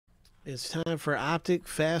It's time for Optic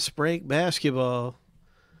Fast Break Basketball.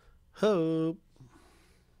 Hope.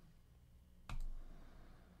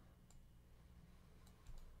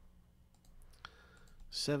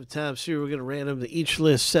 Seven times through. We're going to random to each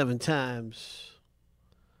list 7 times.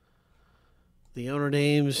 The owner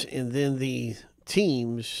names and then the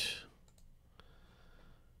teams.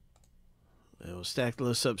 And we'll stack the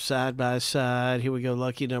list up side by side. Here we go.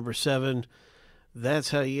 Lucky number 7.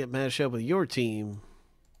 That's how you get matched up with your team.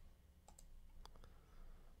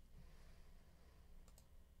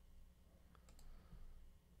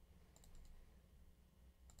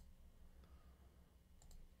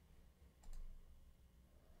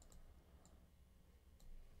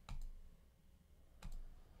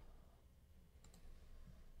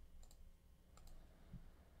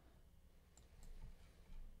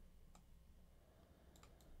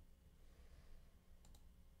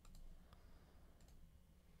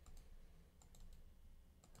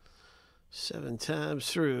 Seven times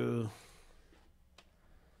through.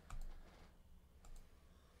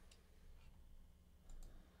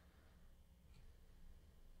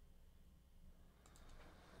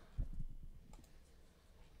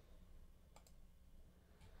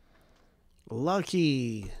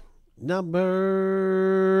 Lucky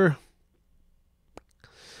number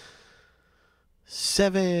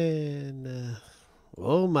 7.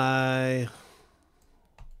 Oh my.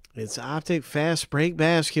 It's Optic Fast Break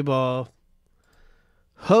Basketball.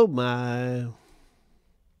 Oh my.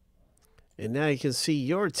 And now you can see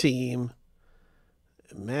your team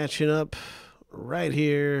matching up right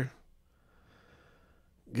here.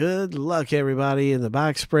 Good luck, everybody, in the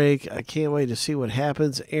box break. I can't wait to see what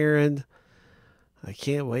happens, Aaron. I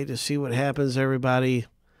can't wait to see what happens, everybody,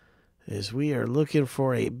 as we are looking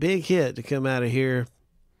for a big hit to come out of here.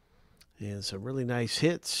 And some really nice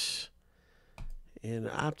hits in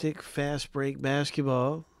Optic Fast Break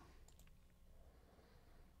Basketball.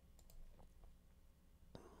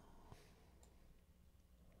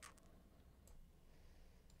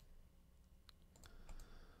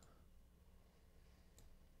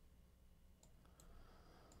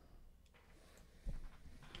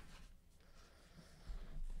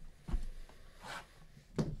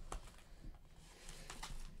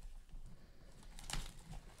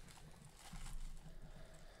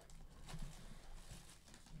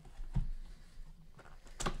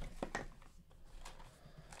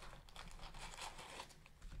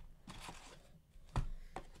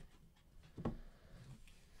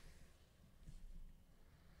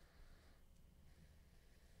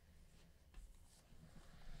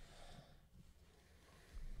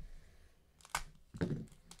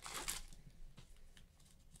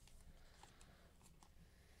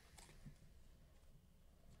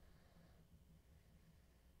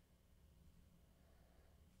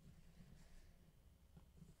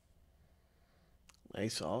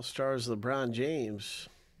 Nice All-Stars LeBron James.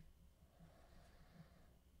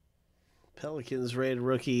 Pelicans red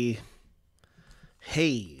rookie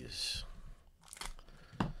Hayes.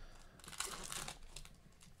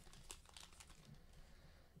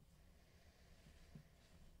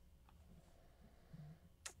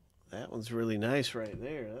 That one's really nice right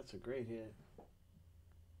there. That's a great hit.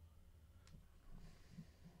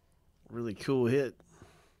 Really cool hit.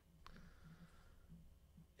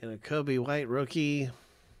 And a Kobe White rookie.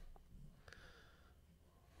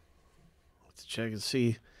 Let's check and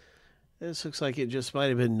see. This looks like it just might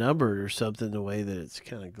have been numbered or something, the way that it's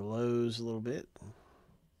kind of glows a little bit.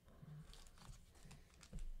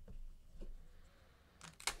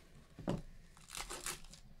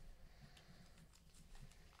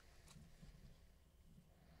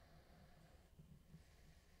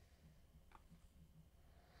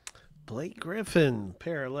 Blake Griffin,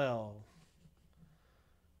 parallel.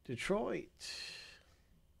 Detroit,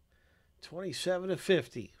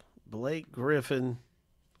 27/50. Blake Griffin,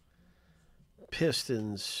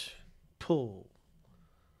 Pistons, pull.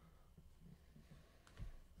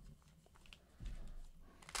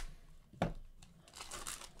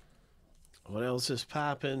 What else is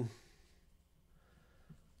popping?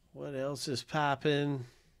 What else is popping?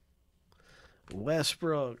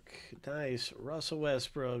 Westbrook, nice. Russell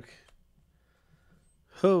Westbrook.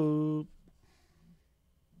 Hope.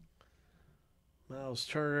 Miles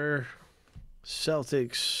Turner,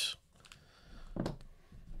 Celtics.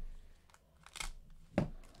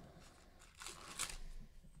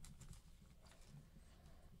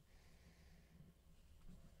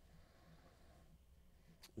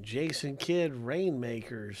 Jason Kidd,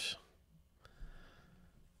 Rainmakers.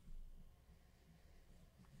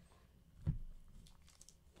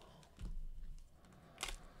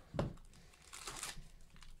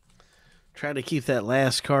 Trying to keep that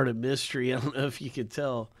last card a mystery. I don't know if you can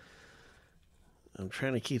tell. I'm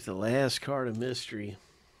trying to keep the last card a mystery.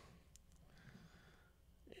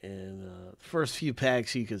 And first few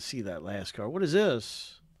packs, you can see that last card. What is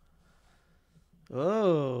this?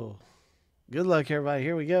 Oh, good luck, everybody.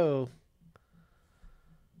 Here we go.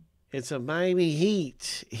 It's a Miami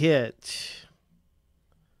Heat hit.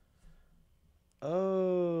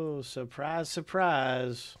 Oh, surprise,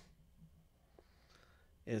 surprise.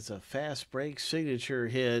 It's a fast break signature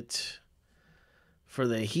hit for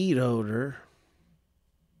the Heat owner.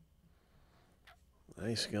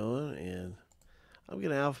 Nice going. And I'm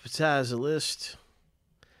going to alphabetize the list.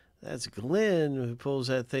 That's Glenn who pulls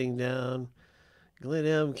that thing down. Glenn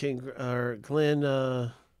M.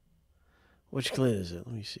 Glenn, which Glenn is it?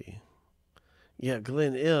 Let me see. Yeah,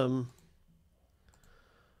 Glenn M.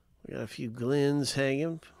 We got a few Glens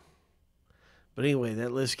hanging. But anyway,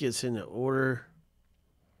 that list gets into order.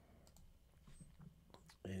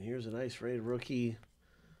 And here's a nice rated rookie.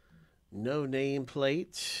 No name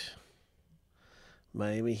plate.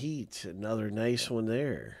 Miami Heat. Another nice one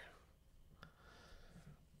there.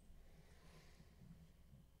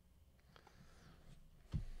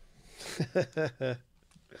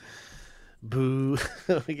 Boo.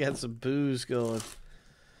 We got some boos going.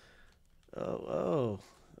 Oh.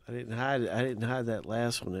 I didn't hide that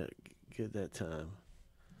last one good that time.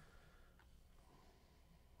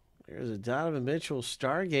 There's a Donovan Mitchell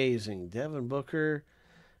stargazing. Devin Booker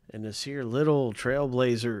and Nasir Little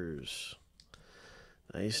Trailblazers.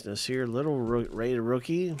 Nice Nasir Little rated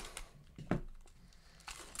rookie. All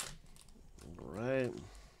right.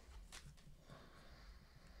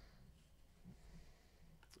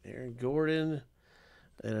 Aaron Gordon.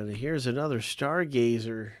 And here's another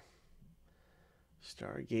stargazer.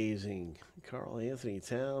 Stargazing. Karl Anthony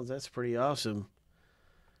Towns. That's pretty awesome.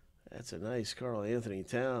 That's a nice Karl Anthony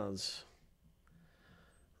Towns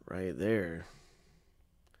right there.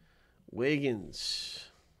 Wiggins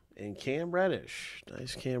and Cam Reddish.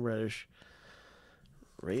 Nice Cam Reddish.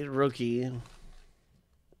 Rated rookie.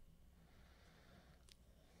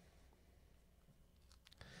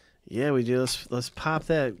 Yeah, we do. Let's pop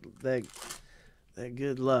that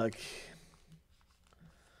good luck.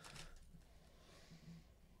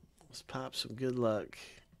 Let's pop some good luck.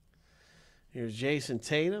 Here's Jason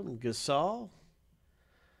Tatum, Gasol.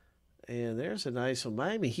 And there's a nice one.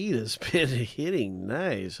 Miami Heat has been hitting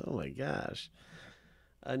nice. Oh, my gosh.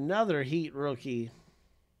 Another Heat rookie.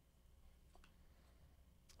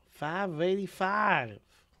 585.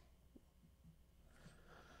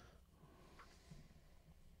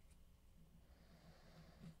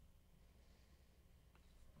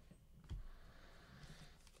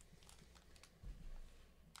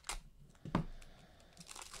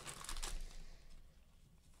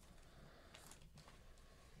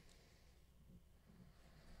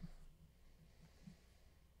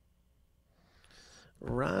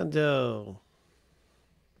 Rondo.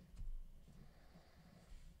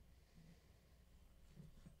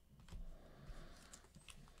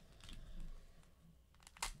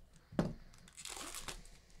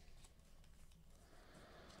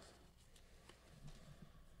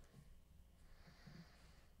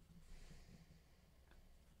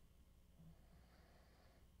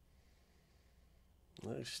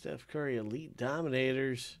 There's Steph Curry, Elite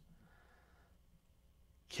Dominators.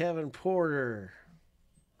 Kevin Porter.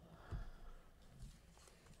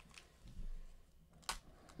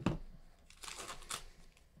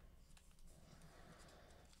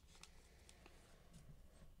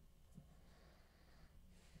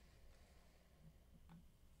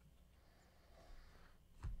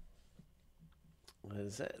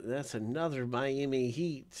 That's another Miami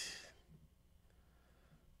Heat.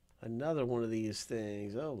 Another one of these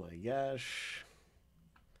things. Oh, my gosh.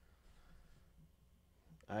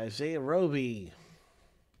 Isaiah Roby.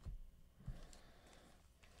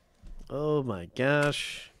 Oh, my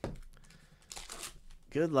gosh.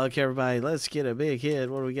 Good luck, everybody. Let's get a big hit.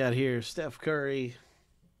 What do we got here? Steph Curry.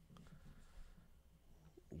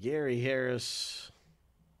 Gary Harris.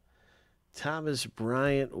 Thomas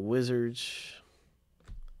Bryant, Wizards.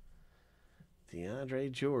 DeAndre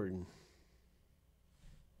Jordan.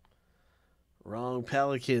 Wrong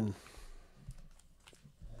Pelican.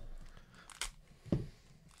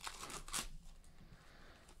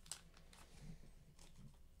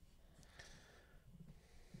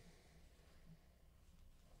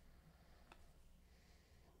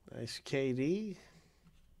 Nice KD.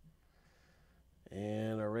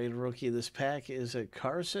 And our rated rookie of this pack is a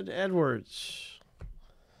Carson Edwards.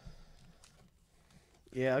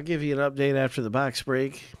 Yeah, I'll give you an update after the box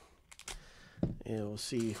break. And we'll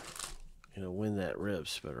see, when that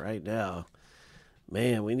rips. But right now,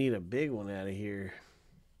 Man, we need a big one out of here.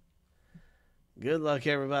 Good luck,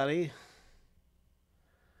 everybody.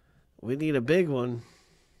 We need a big one.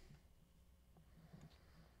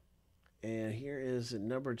 And here is the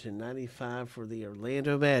number to 95 for the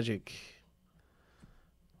Orlando Magic.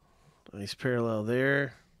 Nice parallel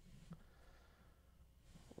there.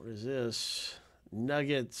 What is this?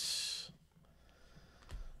 Nuggets.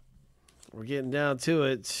 We're getting down to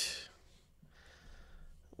it.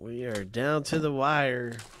 We are down to the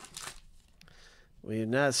wire. We have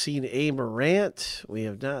not seen a Morant. We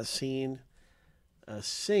have not seen a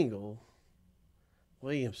single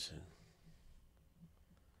Williamson.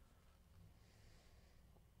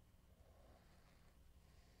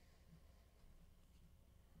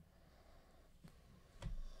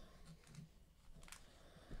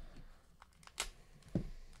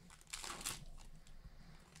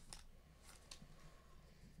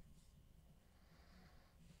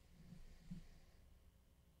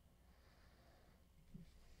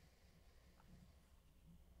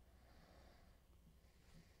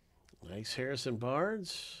 Nice Harrison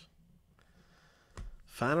Barnes.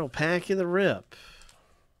 Final pack in the rip.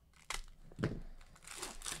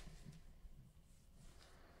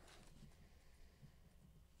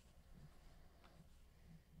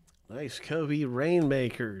 Nice Kobe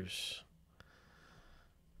Rainmakers.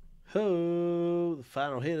 Ho! The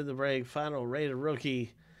final hit of the break, final rated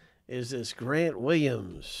rookie is this Grant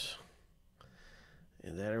Williams.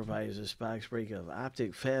 And that, everybody, is this box break of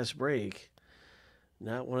Optic Fast Break.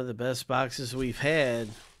 Not one of the best boxes we've had.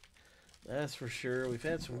 That's for sure. We've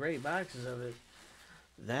had some great boxes of it.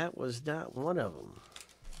 That was not one of them.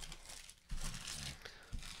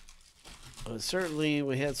 But certainly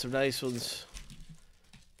we had some nice ones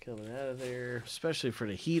coming out of there, especially for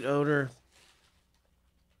the Heat owner.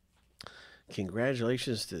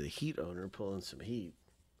 Congratulations to the Heat owner pulling some heat.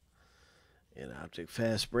 And Optic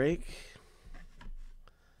Fast Break.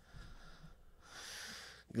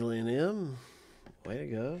 Glenn M. Way to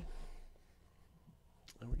go.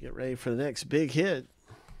 And we get ready for the next big hit.